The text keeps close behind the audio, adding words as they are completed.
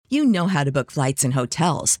You know how to book flights and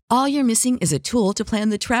hotels. All you're missing is a tool to plan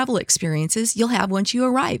the travel experiences you'll have once you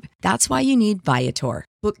arrive. That's why you need Viator.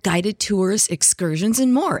 Book guided tours, excursions,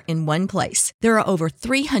 and more in one place. There are over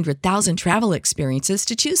 300,000 travel experiences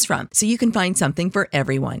to choose from, so you can find something for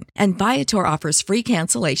everyone. And Viator offers free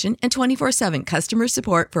cancellation and 24/7 customer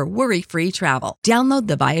support for worry-free travel. Download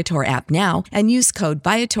the Viator app now and use code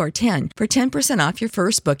Viator10 for 10% off your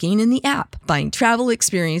first booking in the app. Find travel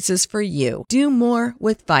experiences for you. Do more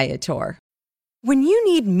with Viator. When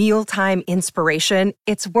you need mealtime inspiration,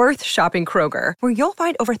 it's worth shopping Kroger, where you'll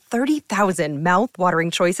find over 30,000 mouth-watering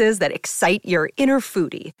choices that excite your inner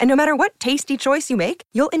foodie. And no matter what tasty choice you make,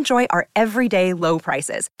 you'll enjoy our everyday low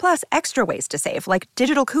prices, plus extra ways to save, like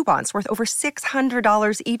digital coupons worth over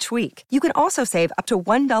 $600 each week. You can also save up to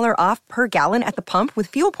 $1 off per gallon at the pump with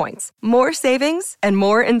fuel points. More savings and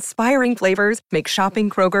more inspiring flavors make shopping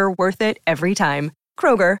Kroger worth it every time.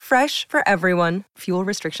 Kroger, fresh for everyone. Fuel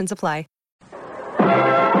restrictions apply.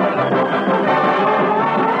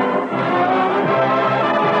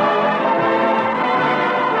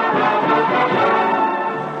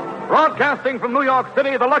 Broadcasting from New York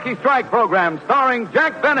City, the Lucky Strike program, starring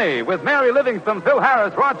Jack Benny, with Mary Livingston, Phil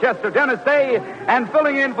Harris, Rochester, Dennis Day, and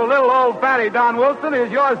filling in for little old fatty Don Wilson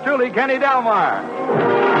is yours truly, Kenny Delmar.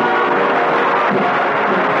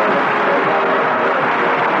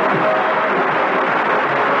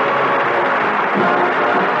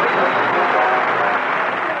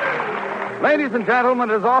 Ladies and gentlemen,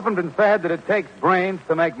 it has often been said that it takes brains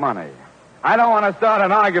to make money. I don't want to start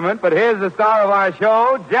an argument, but here's the star of our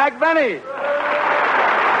show, Jack Benny.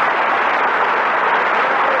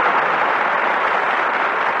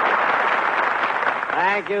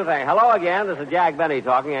 Thank you. Hello again. This is Jack Benny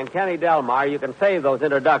talking, and Kenny Delmar. You can save those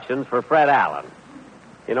introductions for Fred Allen.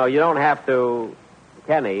 You know, you don't have to...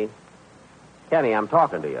 Kenny, I'm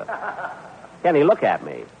talking to you. Kenny, look at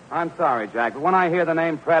me. I'm sorry, Jack, but when I hear the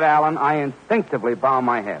name Fred Allen, I instinctively bow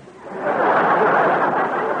my head.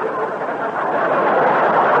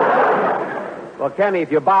 Well, Kenny,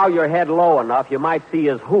 if you bow your head low enough, you might see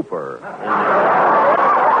his hooper.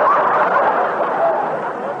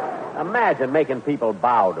 Imagine making people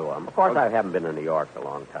bow to him. Of course, I haven't been in New York a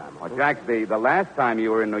long time. Well, Jack, the last time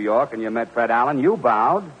you were in New York and you met Fred Allen, you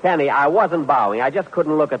bowed. Kenny, I wasn't bowing. I just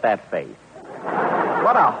couldn't look at that face.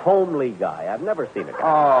 What a homely guy. I've never seen a guy.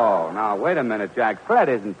 Oh, now, wait a minute, Jack. Fred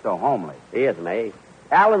isn't so homely. He isn't, eh?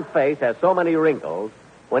 Allen's face has so many wrinkles,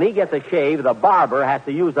 when he gets a shave, the barber has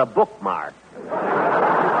to use a bookmark.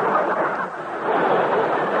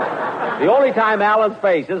 The only time Allen's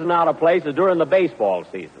face isn't out of place is during the baseball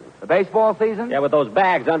season. The baseball season? Yeah, with those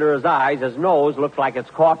bags under his eyes, his nose looks like it's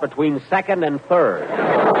caught between second and third.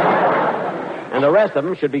 And the rest of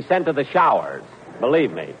them should be sent to the showers.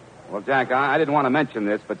 Believe me. Well, Jack, I didn't want to mention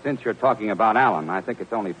this, but since you're talking about Allen, I think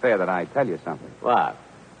it's only fair that I tell you something. What?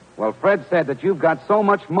 Well, Fred said that you've got so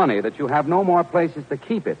much money that you have no more places to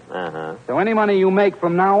keep it. Uh-huh. So any money you make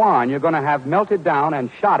from now on, you're going to have melted down and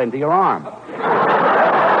shot into your arm.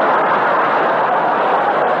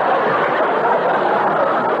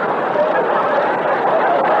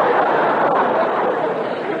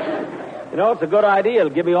 You know, it's a good idea.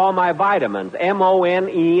 It'll give me all my vitamins.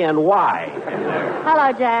 M-O-N-E and Y.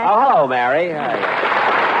 Hello, Jack. Oh, hello, Mary.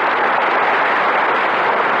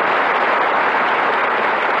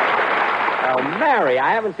 Oh, Mary,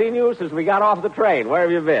 I haven't seen you since we got off the train. Where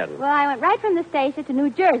have you been? Well, I went right from the station to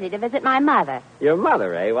New Jersey to visit my mother. Your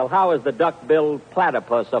mother, eh? Well, how is the duck-billed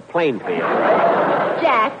platypus of Plainfield?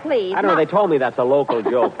 Jack, please. I don't know. They told me that's a local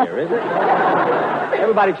joke here, is it?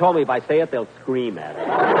 Everybody told me if I say it, they'll scream at it.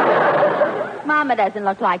 Mama doesn't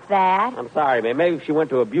look like that. I'm sorry, man. Maybe if she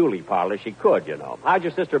went to a beauty parlor, she could, you know. How's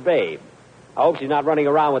your sister, Babe? I hope she's not running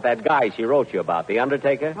around with that guy she wrote you about, the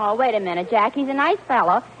undertaker. Oh, wait a minute, Jack. He's a nice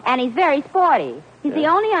fellow, and he's very sporty. He's the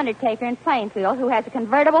only undertaker in Plainfield who has a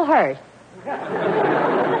convertible hearse.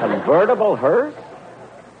 Convertible hearse?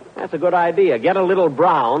 That's a good idea. Get a little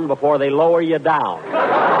brown before they lower you down.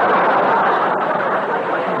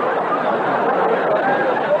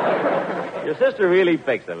 Your sister really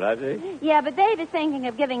fixed him, doesn't she? Yeah, but Dave is thinking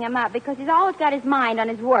of giving him up because he's always got his mind on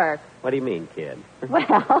his work. What do you mean, kid?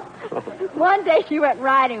 Well, one day she went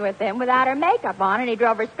riding with him without her makeup on, and he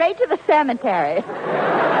drove her straight to the cemetery.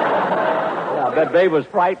 Yeah, I bet Babe was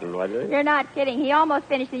frightened, wasn't he? You're not kidding. He almost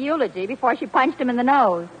finished the eulogy before she punched him in the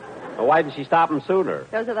nose. Well, why didn't she stop him sooner?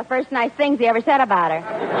 Those are the first nice things he ever said about her.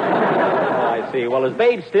 Oh, I see. Well, is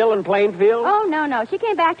Babe still in Plainfield? Oh, no. She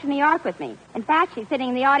came back to New York with me. In fact, she's sitting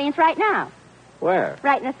in the audience right now. Where?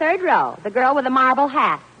 Right in the third row. The girl with the marble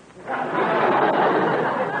hat.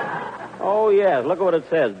 Oh, yes. Look at what it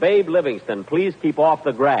says. Babe Livingston, please keep off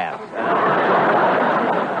the grass.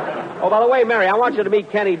 by the way, Mary, I want you to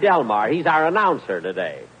meet Kenny Delmar. He's our announcer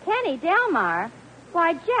today. Kenny Delmar?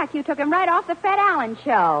 Why, Jack, you took him right off the Fred Allen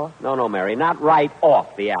show. No, Mary, not right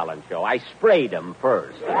off the Allen show. I sprayed him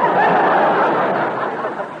first.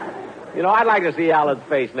 You know, I'd like to see Allen's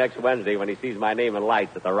face next Wednesday when he sees my name in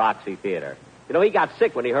lights at the Roxy Theater. You know, he got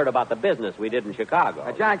sick when he heard about the business we did in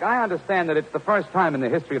Chicago. Jack, I understand that it's the first time in the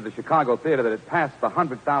history of the Chicago theater that it passed the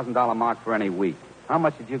 $100,000 mark for any week. How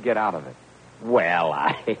much did you get out of it? Well,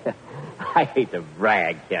 I hate to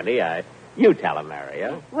brag, Kenny. You tell him, Mary,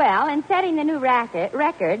 huh? Well, in setting the new record,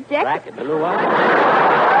 Jack... Racket? The new what?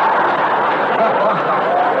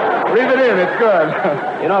 Leave it in. It's good.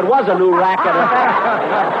 You know, it was a new racket.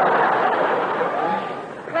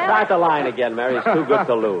 Start the line again, Mary. It's too good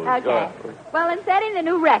to lose. Okay. Well, in setting the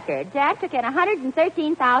new record, Jack took in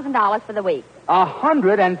 $113,000 for the week.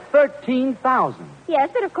 $113,000. Yes,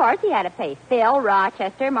 but of course he had to pay Phil,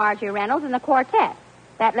 Rochester, Marjorie Reynolds, and the quartet.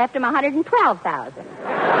 That left him $112,000.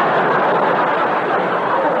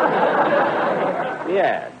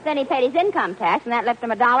 Yes. Then he paid his income tax, and that left him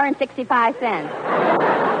 $1.65.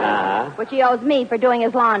 Uh-huh. Which he owes me for doing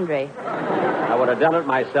his laundry. I would have done it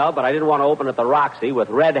myself, but I didn't want to open at the Roxy with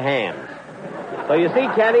red hands. So you see,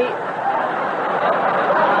 Kenny,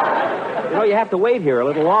 you know, you have to wait here a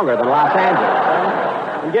little longer than Los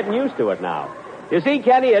Angeles. I'm getting used to it now. You see,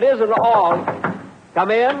 Kenny, it isn't all.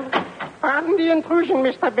 Come in. Pardon the intrusion,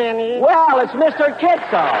 Mr. Benny. Well, it's Mr.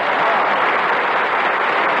 Kitzel.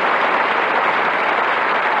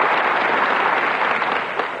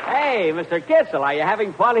 Hey, Mr. Kitzel, are you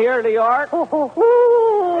having fun here in New York? Well,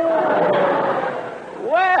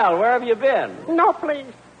 where have you been? No place.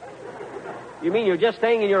 You mean you're just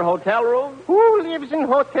staying in your hotel room? Who lives in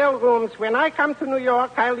hotel rooms? When I come to New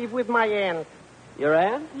York, I live with my aunt. Your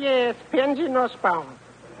aunt? Yes, Pansy Nussbaum.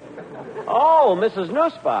 Oh, Mrs.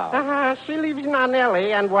 Nussbaum. She lives in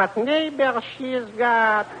Anelli, and what neighbor she's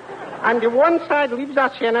got. On the one side lives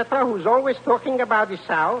our senator, who's always talking about the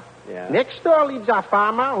South. Yeah. Next door lives our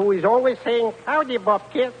farmer, who is always saying, howdy,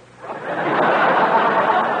 Bobcat.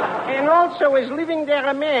 And also is living there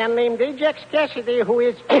a man named Ajax Cassidy, who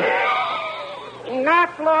is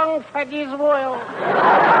not long for this world.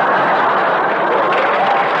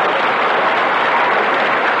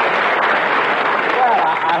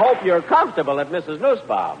 I hope you're comfortable at Mrs.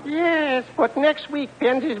 Nussbaum. Yes, but next week,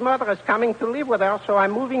 Pensy's mother is coming to live with her, so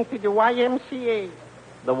I'm moving to the YMCA.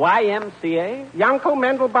 The YMCA? Yanko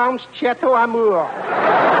Mendelbaum's Chateau Amour.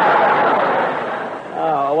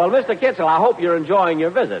 Oh, well, Mr. Kitzel, I hope you're enjoying your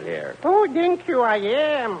visit here. Oh, thank you, I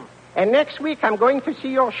am. And next week, I'm going to see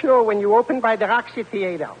your show when you open by the Roxy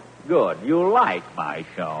Theater. Good. You like my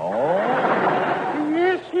show?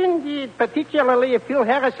 Yes, indeed. Particularly if Phil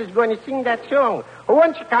Harris is going to sing that song.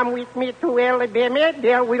 Won't you come with me to Alabama?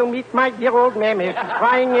 There we'll meet my dear old mammy.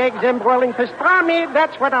 Frying eggs and broiling pastrami.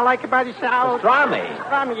 That's what I like about the South. Pastrami?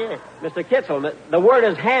 Pastrami, yes. Mr. Kitzel, the word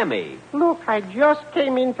is hammy. Look, I just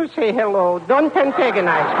came in to say hello. Don't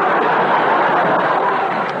antagonize me.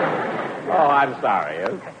 Oh, I'm sorry.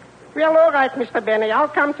 Well, all right, Mr. Benny. I'll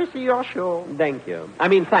come to see your show. Thank you.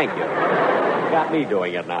 Thank you. Got me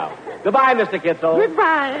doing it now. Goodbye, Mr. Kitzel.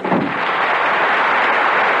 Goodbye.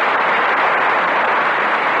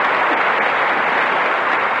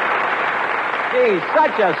 He's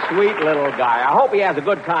such a sweet little guy. I hope he has a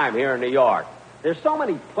good time here in New York. There's so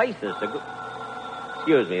many places to go.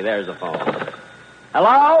 Excuse me, there's the phone.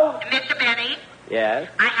 Hello? Mr. Benny? Yes?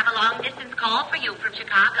 I have a long-distance call for you from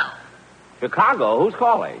Chicago. Chicago? Who's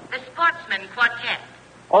calling? The Sportsman Quartet.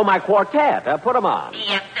 Oh, my quartet. Put them on.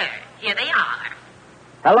 Yes, sir. Here they are.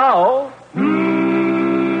 Hello?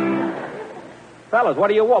 Fellas, what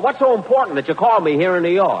do you want? What's so important that you call me here in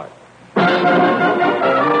New York?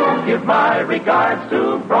 Give my regards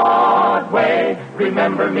to Broadway.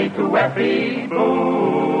 Remember me to Effie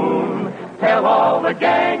Boone. Tell all the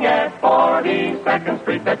gang at 42nd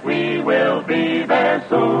Street that we will be there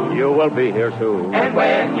soon. You will be here soon. And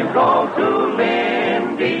when you go to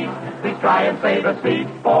Lindy's, please try and save a seat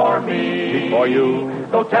for me. For you.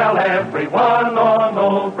 So tell everyone on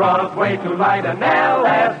Old Broadway to light an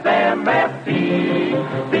LSMFT.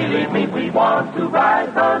 Believe me, we want to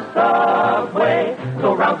ride the subway.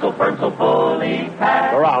 So round, so firm, so fully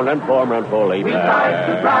packed. Around and form and fully We packed. tried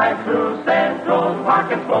to drive through Central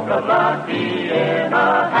Park and smoke a lucky in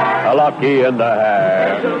a hat. A lucky in the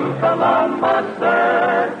hat. To Columbus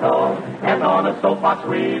Circle, and on a soapbox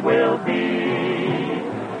we will be.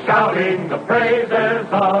 Shouting the praises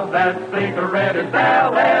of that cigarette is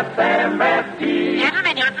LSMFT.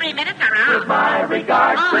 Gentlemen, your 3 minutes are With out. my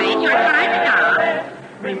regards Boys, to your time is up.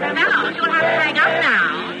 Remember Fellows, you'll have to hang up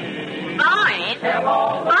now. Boys. Tell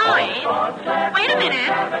all the Boys. please. Wait a minute.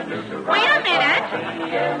 Wait a minute.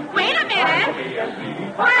 Wait a minute.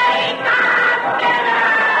 Wake up, dinner!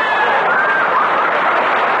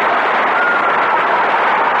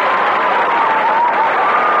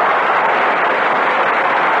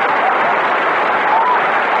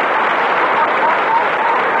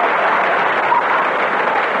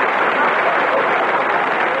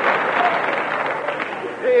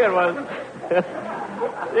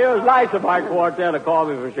 It was nice of my quartet to call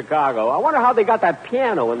me from Chicago. I wonder how they got that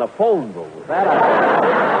piano in the phone booth. They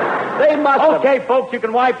must have... Okay, folks, you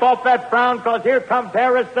can wipe off that frown, because here comes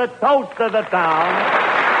Harris, the toast of the town.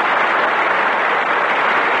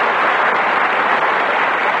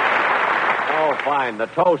 Oh, fine, the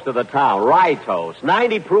toast of the town. Rye toast.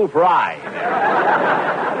 90 proof rye.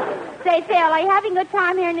 Say, Phil, are you having a good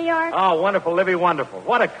time here in New York? Oh, wonderful, Livy, wonderful.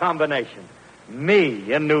 What a combination.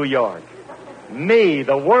 Me in New York. Me,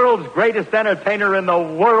 the world's greatest entertainer in the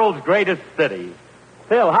world's greatest city.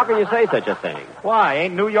 Phil, how can you say such a thing? Why,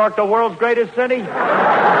 ain't New York the world's greatest city?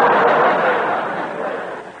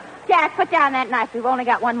 Jack, put down that knife. We've only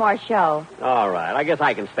got one more show. All right, I guess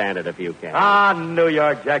I can stand it if you can. Ah, New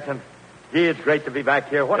York, Jackson. Gee, it's great to be back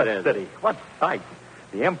here. What a city. What sights.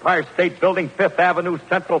 The Empire State Building, Fifth Avenue,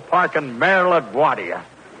 Central Park, and Mare LaGuardia.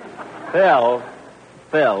 Phil,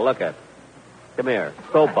 look at... Come here,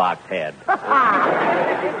 soapbox head.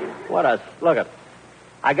 Look at...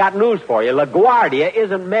 I got news for you. LaGuardia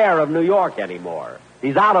isn't mayor of New York anymore.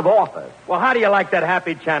 He's out of office. Well, how do you like that,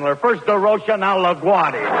 Happy Chandler? First DeRocha, now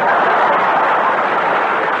LaGuardia.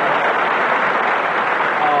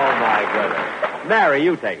 Oh, my goodness. Mary,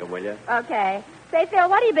 you take him, will you? Okay. Say, Phil,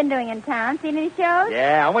 what have you been doing in town? Seen any shows?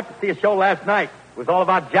 Yeah, I went to see a show last night. It was all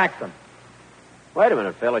about Jackson. Wait a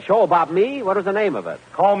minute, Phil. A show about me? What was the name of it?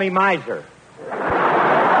 Call Me Miser.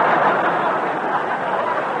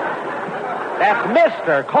 That's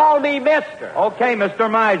Mister. Call me Mister. Okay, Mr.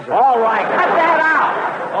 Miser. All right, cut that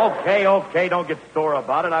out. Okay, don't get sore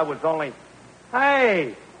about it. I was only...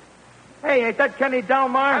 Hey, ain't that Kenny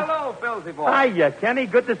Delmar? Hello, Philsy boy. Hiya, Kenny.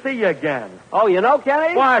 Good to see you again. Oh, you know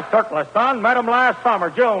Kenny? Why, certainly, son. Met him last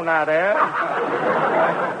summer. June, that is.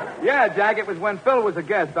 Yeah, Jack, it was when Phil was a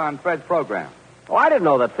guest on Fred's program. Oh, I didn't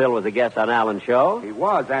know that Phil was a guest on Alan's show. He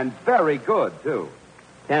was, and very good, too.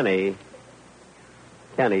 Kenny,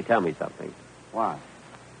 tell me something. What?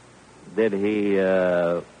 Did he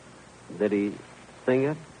sing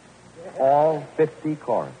it? All 50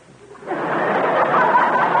 choruses.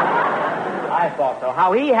 I thought so.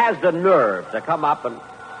 How he has the nerve to come up and...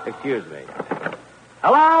 Excuse me.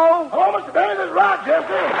 Hello? Hello, Mr. Benny. This is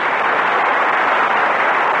Rochester.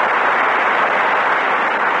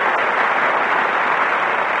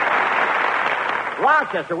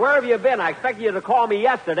 Rochester, where have you been? I expected you to call me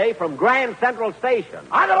yesterday from Grand Central Station.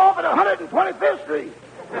 I got off at 125th Street.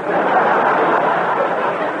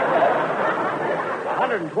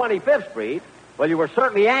 125th Street? Well, you were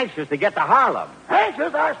certainly anxious to get to Harlem.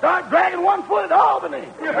 Anxious, I start dragging 1 foot at Albany.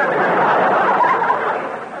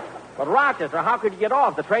 But, Rochester, how could you get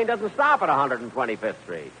off? The train doesn't stop at 125th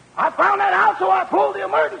Street. I found that out, so I pulled the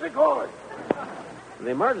emergency cord.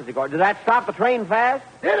 The emergency cord? Did that stop the train fast?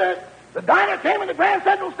 Did it? The diner came in the Grand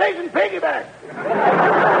Central Station piggyback.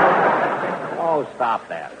 Oh, stop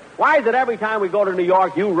that. Why is it every time we go to New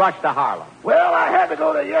York, you rush to Harlem? Well, I had to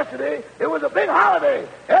go there yesterday. It was a big holiday.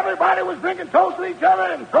 Everybody was drinking toast to each other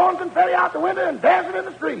and throwing confetti out the window and dancing in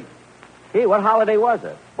the street. Gee, what holiday was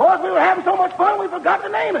it? Boys, we were having so much fun we forgot to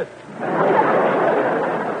name it.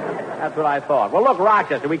 That's what I thought. Well, look,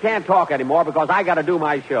 Rochester, we can't talk anymore because I got to do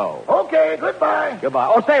my show. Okay, goodbye.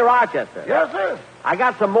 Goodbye. Oh, say, Rochester. Yes, sir. I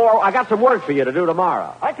got some work for you to do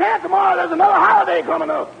tomorrow. I can't tomorrow. There's another holiday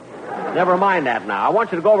coming up. Never mind that now. I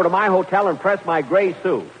want you to go over to my hotel and press my gray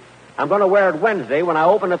suit. I'm going to wear it Wednesday when I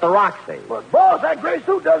open at the Roxy. But, boss, that gray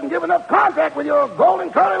suit doesn't give enough contact with your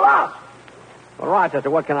golden curly locks. Well, Rochester,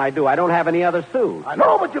 what can I do? I don't have any other suit. I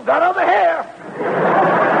know, but you've got other hair.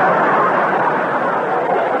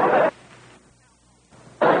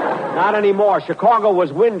 Not anymore. Chicago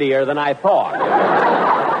was windier than I thought.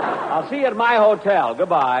 I'll see you at my hotel.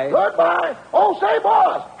 Goodbye. Goodbye. Oh, say,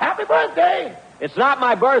 boss, happy birthday. It's not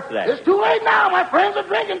my birthday. It's too late now. My friends are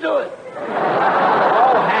drinking to it.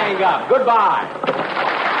 Oh, hang up. Goodbye.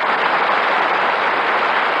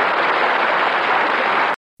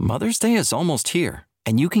 Mother's Day is almost here,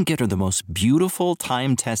 and you can get her the most beautiful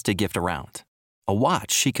time-tested gift around. A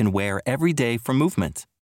watch she can wear every day from Movement.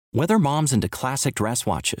 Whether mom's into classic dress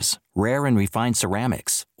watches, rare and refined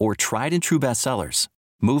ceramics, or tried-and-true bestsellers,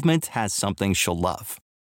 Movement has something she'll love.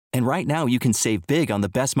 And right now, you can save big on the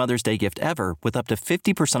best Mother's Day gift ever with up to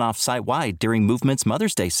 50% off site-wide during Movement's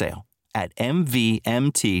Mother's Day sale. at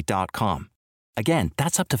MVMT.com. Again,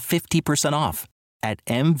 that's up to 50% off at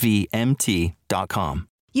MVMT.com.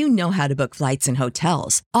 You know how to book flights and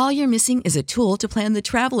hotels. All you're missing is a tool to plan the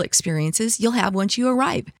travel experiences you'll have once you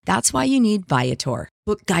arrive. That's why you need Viator.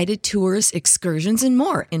 Book guided tours, excursions, and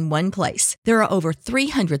more in one place. There are over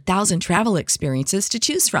 300,000 travel experiences to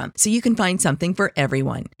choose from, so you can find something for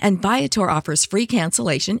everyone. And Viator offers free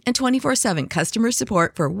cancellation and 24/7 customer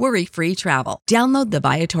support for worry-free travel. Download the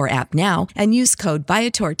Viator app now and use code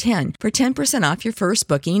Viator10 for 10% off your first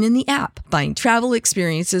booking in the app. Find travel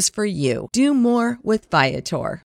experiences for you. Do more with Viator.